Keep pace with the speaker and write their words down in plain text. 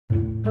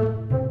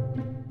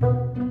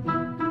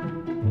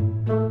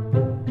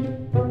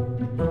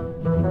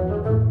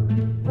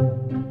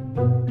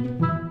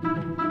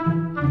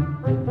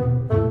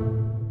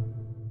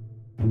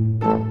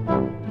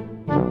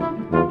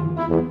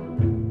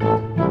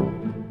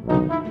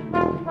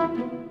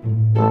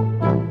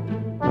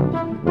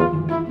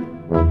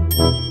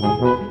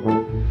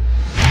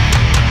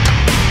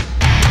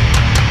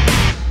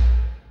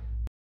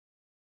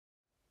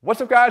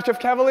What's up guys, Jeff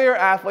Cavaliere,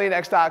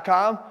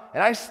 AthleanX.com,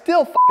 and I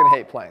still fucking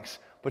hate planks.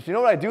 But you know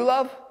what I do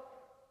love?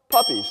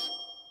 Puppies.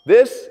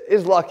 This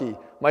is Lucky,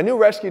 my new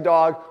rescue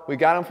dog. We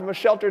got him from a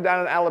shelter down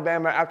in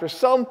Alabama after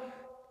some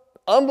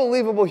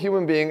unbelievable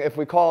human being, if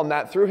we call him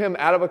that, threw him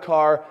out of a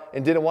car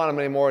and didn't want him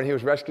anymore, and he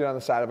was rescued on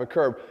the side of a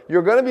curb.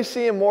 You're going to be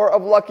seeing more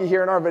of Lucky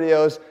here in our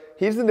videos.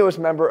 He's the newest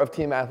member of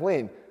Team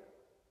Athlean.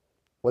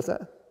 What's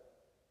that?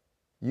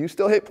 You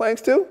still hate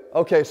planks too?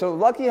 Okay, so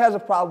Lucky has a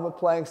problem with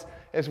planks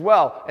as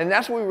well, and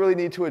that's what we really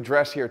need to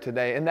address here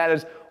today, and that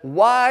is,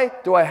 why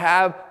do I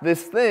have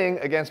this thing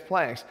against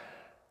planks?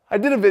 I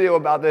did a video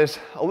about this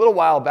a little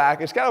while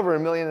back. It's got over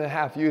 1.5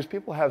 million views.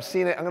 People have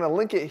seen it. I'm going to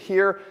link it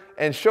here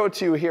and show it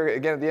to you here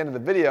again at the end of the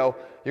video.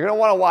 You're going to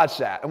want to watch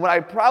that. And what I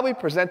probably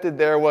presented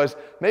there was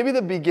maybe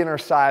the beginner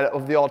side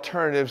of the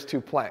alternatives to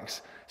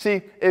planks.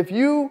 See, if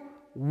you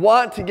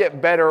want to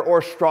get better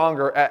or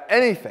stronger at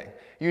anything,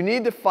 you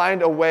need to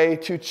find a way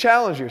to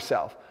challenge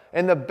yourself.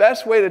 And the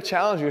best way to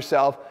challenge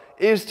yourself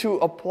is to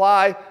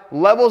apply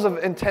levels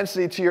of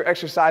intensity to your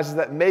exercises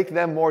that make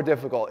them more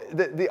difficult.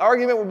 The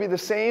argument would be the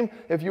same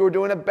if you were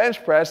doing a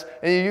bench press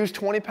and you used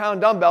 20-pound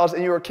dumbbells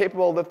and you were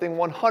capable of lifting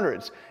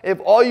 100s.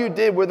 If all you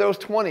did were those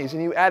 20s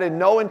and you added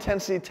no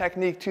intensity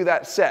technique to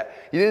that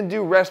set, you didn't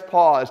do rest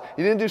pause,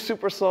 you didn't do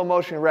super slow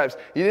motion reps,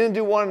 you didn't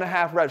do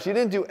 1.5 reps, you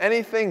didn't do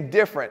anything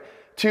different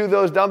to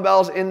those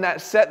dumbbells in that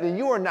set, then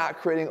you are not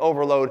creating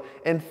overload,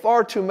 and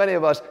far too many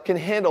of us can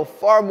handle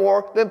far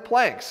more than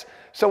planks.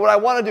 So what I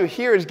want to do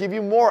here is give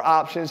you more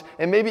options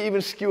and maybe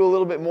even skew a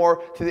little bit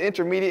more to the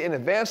intermediate and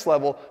advanced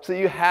level so that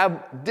you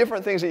have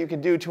different things that you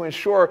can do to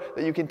ensure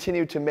that you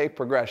continue to make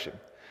progression.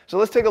 So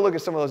let's take a look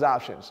at some of those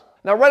options.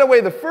 Now right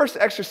away, the first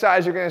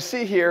exercise you're going to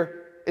see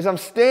here is I'm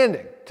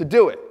standing to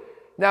do it.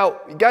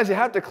 Now, guys, you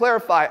have to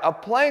clarify, a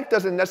plank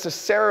doesn't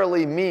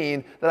necessarily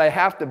mean that I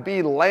have to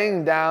be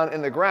laying down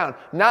in the ground,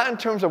 not in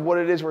terms of what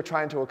it is we're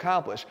trying to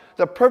accomplish.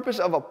 The purpose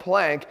of a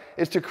plank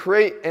is to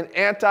create an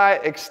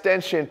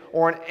anti-extension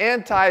or an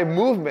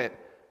anti-movement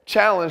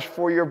challenge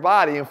for your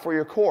body and for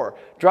your core.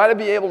 Try to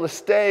be able to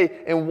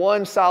stay in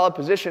one solid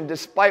position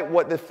despite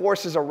what the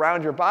forces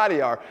around your body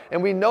are.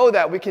 And we know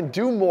that we can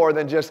do more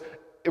than just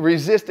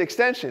resist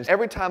extensions.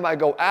 Every time I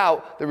go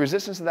out, the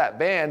resistance of that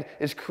band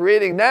is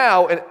creating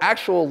now an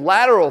actual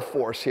lateral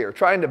force here,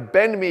 trying to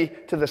bend me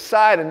to the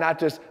side and not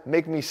just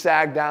make me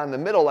sag down the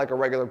middle like a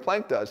regular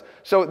plank does.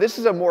 So this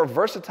is a more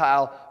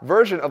versatile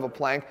version of a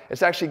plank.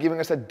 It's actually giving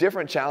us a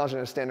different challenge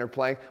than a standard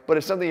plank, but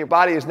it's something your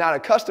body is not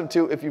accustomed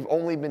to if you've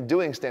only been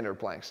doing standard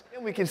planks.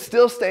 And we can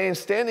still stay in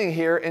standing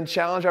here and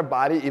challenge our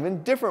body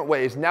even different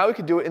ways. Now we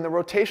can do it in the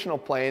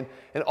rotational plane,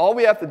 and all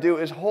we have to do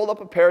is hold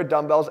up a pair of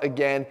dumbbells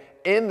again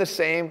in the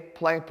same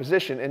plank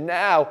position. And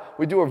now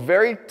we do a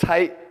very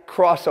tight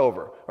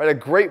crossover, right? A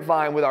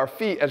grapevine with our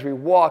feet as we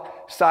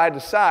walk side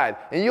to side.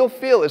 And you'll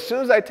feel as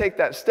soon as I take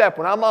that step,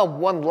 when I'm on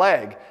one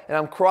leg and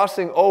I'm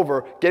crossing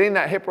over, getting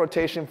that hip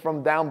rotation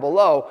from down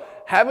below,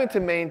 having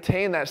to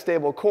maintain that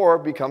stable core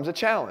becomes a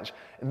challenge.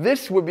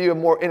 This would be a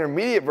more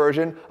intermediate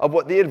version of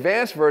what the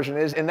advanced version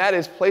is, and that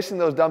is placing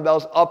those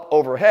dumbbells up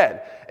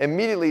overhead.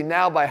 Immediately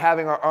now, by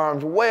having our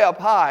arms way up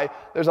high,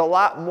 there's a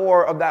lot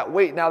more of that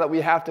weight now that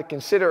we have to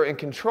consider and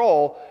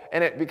control,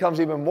 and it becomes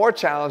even more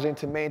challenging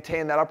to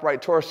maintain that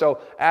upright torso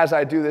as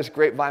I do this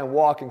grapevine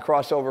walk and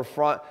crossover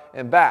front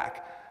and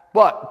back.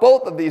 But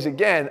both of these,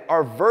 again,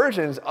 are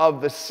versions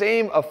of the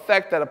same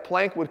effect that a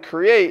plank would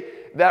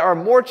create that are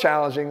more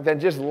challenging than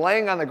just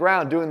laying on the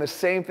ground doing the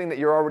same thing that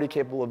you're already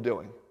capable of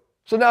doing.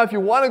 So now if you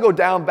want to go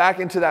down back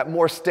into that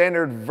more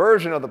standard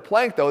version of the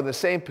plank though, in the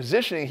same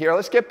positioning here,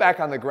 let's get back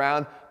on the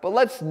ground, but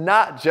let's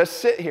not just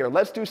sit here.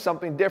 Let's do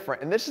something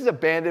different. And this is a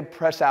banded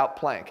press out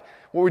plank.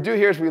 What we do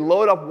here is we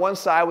load up one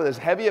side with as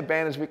heavy a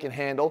band as we can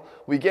handle.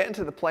 We get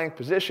into the plank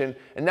position,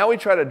 and now we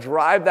try to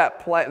drive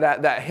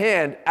that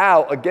hand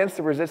out against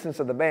the resistance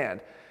of the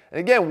band.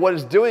 And again, what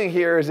it's doing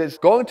here is it's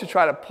going to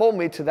try to pull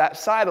me to that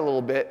side a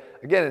little bit.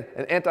 Again,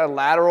 an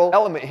anti-lateral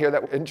element here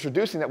that we're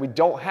introducing that we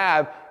don't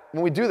have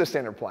when we do the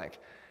standard plank.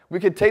 We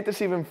could take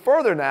this even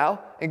further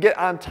now and get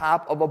on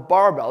top of a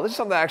barbell. This is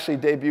something I actually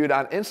debuted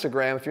on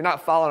Instagram. If you're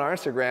not following our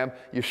Instagram,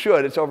 you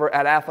should. It's over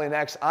at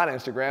AthleanX on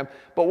Instagram.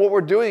 But what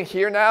we're doing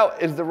here now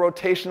is the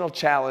rotational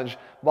challenge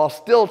while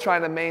still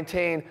trying to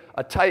maintain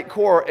a tight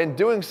core and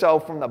doing so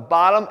from the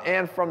bottom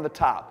and from the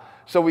top.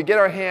 So we get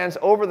our hands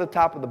over the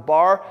top of the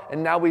bar,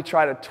 and now we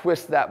try to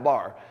twist that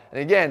bar. And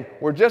again,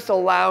 we're just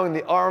allowing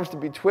the arms to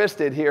be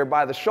twisted here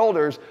by the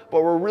shoulders,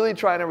 but we're really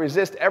trying to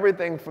resist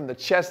everything from the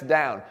chest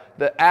down.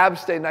 The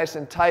abs stay nice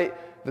and tight,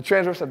 the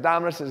transverse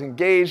abdominis is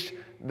engaged,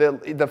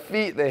 the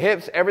feet, the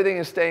hips, everything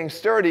is staying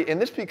sturdy,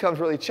 and this becomes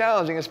really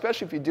challenging,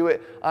 especially if you do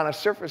it on a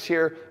surface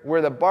here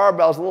where the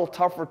barbell is a little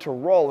tougher to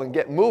roll and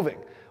get moving.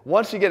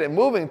 Once you get it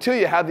moving too,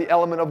 you have the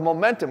element of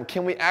momentum.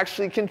 Can we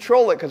actually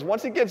control it? Because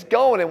once it gets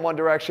going in one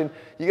direction,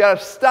 you got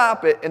to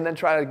stop it and then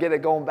try to get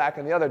it going back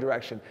in the other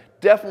direction.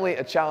 Definitely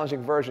a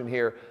challenging version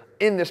here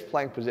in this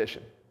plank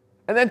position.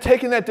 And then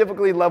taking that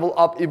difficulty level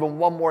up even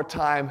one more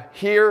time,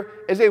 here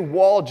is a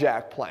wall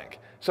jack plank.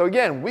 So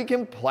again, we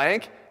can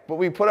plank, but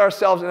we put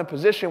ourselves in a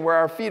position where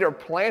our feet are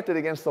planted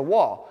against the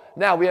wall.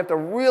 Now we have to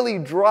really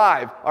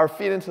drive our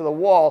feet into the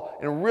wall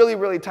and really,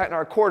 really tighten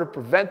our core to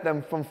prevent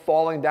them from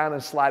falling down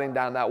and sliding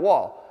down that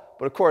wall.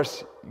 But of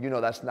course, you know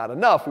that's not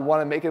enough. We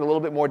want to make it a little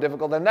bit more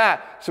difficult than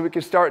that so we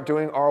can start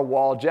doing our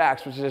wall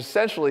jacks, which is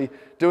essentially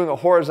doing a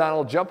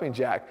horizontal jumping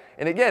jack.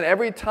 And again,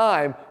 every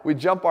time we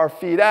jump our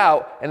feet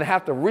out and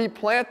have to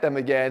replant them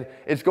again,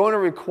 it's going to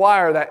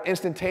require that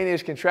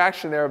instantaneous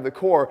contraction there of the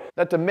core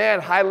that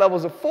demand high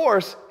levels of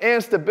force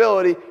and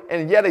stability,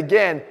 and yet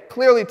again,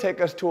 clearly take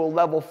us to a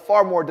level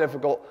far more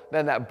difficult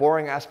than that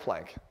boring ass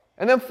plank.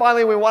 And then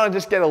finally, we want to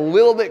just get a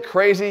little bit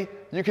crazy.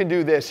 You can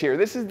do this here.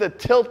 This is the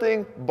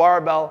tilting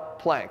barbell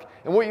plank.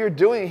 And what you're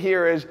doing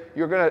here is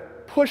you're going to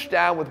push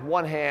down with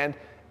one hand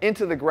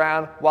into the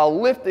ground while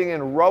lifting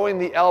and rowing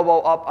the elbow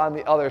up on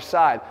the other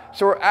side.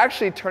 So we're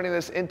actually turning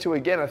this into,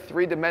 again, a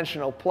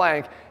three-dimensional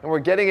plank, and we're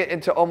getting it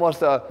into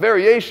almost a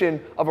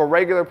variation of a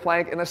regular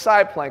plank and a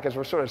side plank as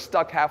we're sort of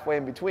stuck halfway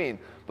in between.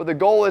 But the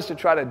goal is to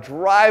try to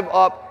drive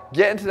up,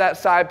 get into that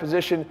side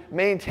position,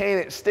 maintain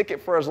it, stick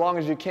it for as long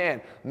as you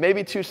can.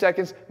 Maybe 2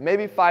 seconds,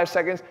 maybe 5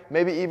 seconds,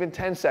 maybe even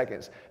 10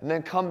 seconds. And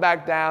then come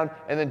back down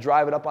and then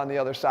drive it up on the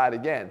other side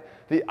again.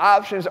 The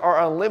options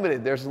are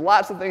unlimited. There's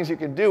lots of things you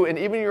can do, and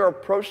even your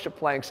approach to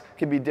planks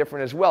can be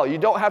different as well. You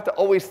don't have to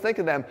always think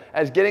of them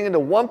as getting into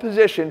one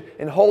position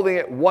and holding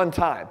it one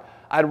time.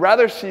 I'd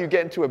rather see you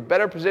get into a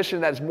better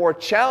position that's more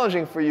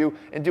challenging for you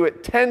and do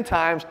it 10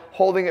 times,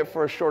 holding it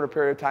for a shorter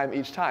period of time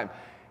each time.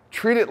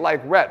 Treat it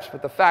like reps,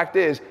 but the fact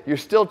is you're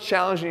still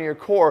challenging your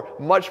core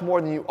much more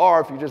than you are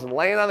if you're just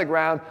laying on the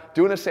ground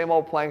doing the same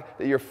old plank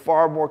that you're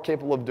far more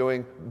capable of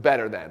doing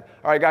better than.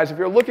 All right, guys, if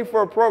you're looking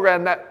for a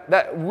program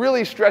that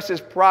really stresses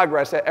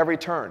progress at every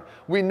turn,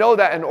 we know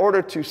that in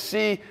order to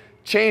see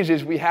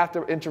changes, we have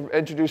to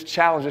introduce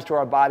challenges to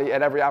our body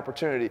at every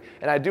opportunity.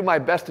 And I do my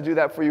best to do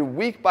that for you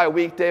week by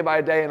week, day by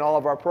day in all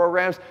of our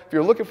programs. If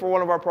you're looking for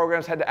one of our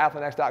programs, head to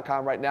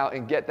athleanx.com right now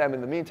and get them.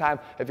 In the meantime,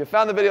 if you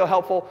found the video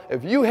helpful,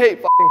 if you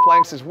hate fucking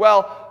planks as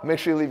well, make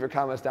sure you leave your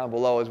comments down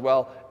below as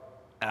well,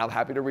 and I'm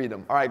happy to read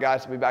them. All right,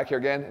 guys, I'll be back here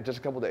again in just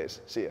a couple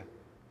days. See ya.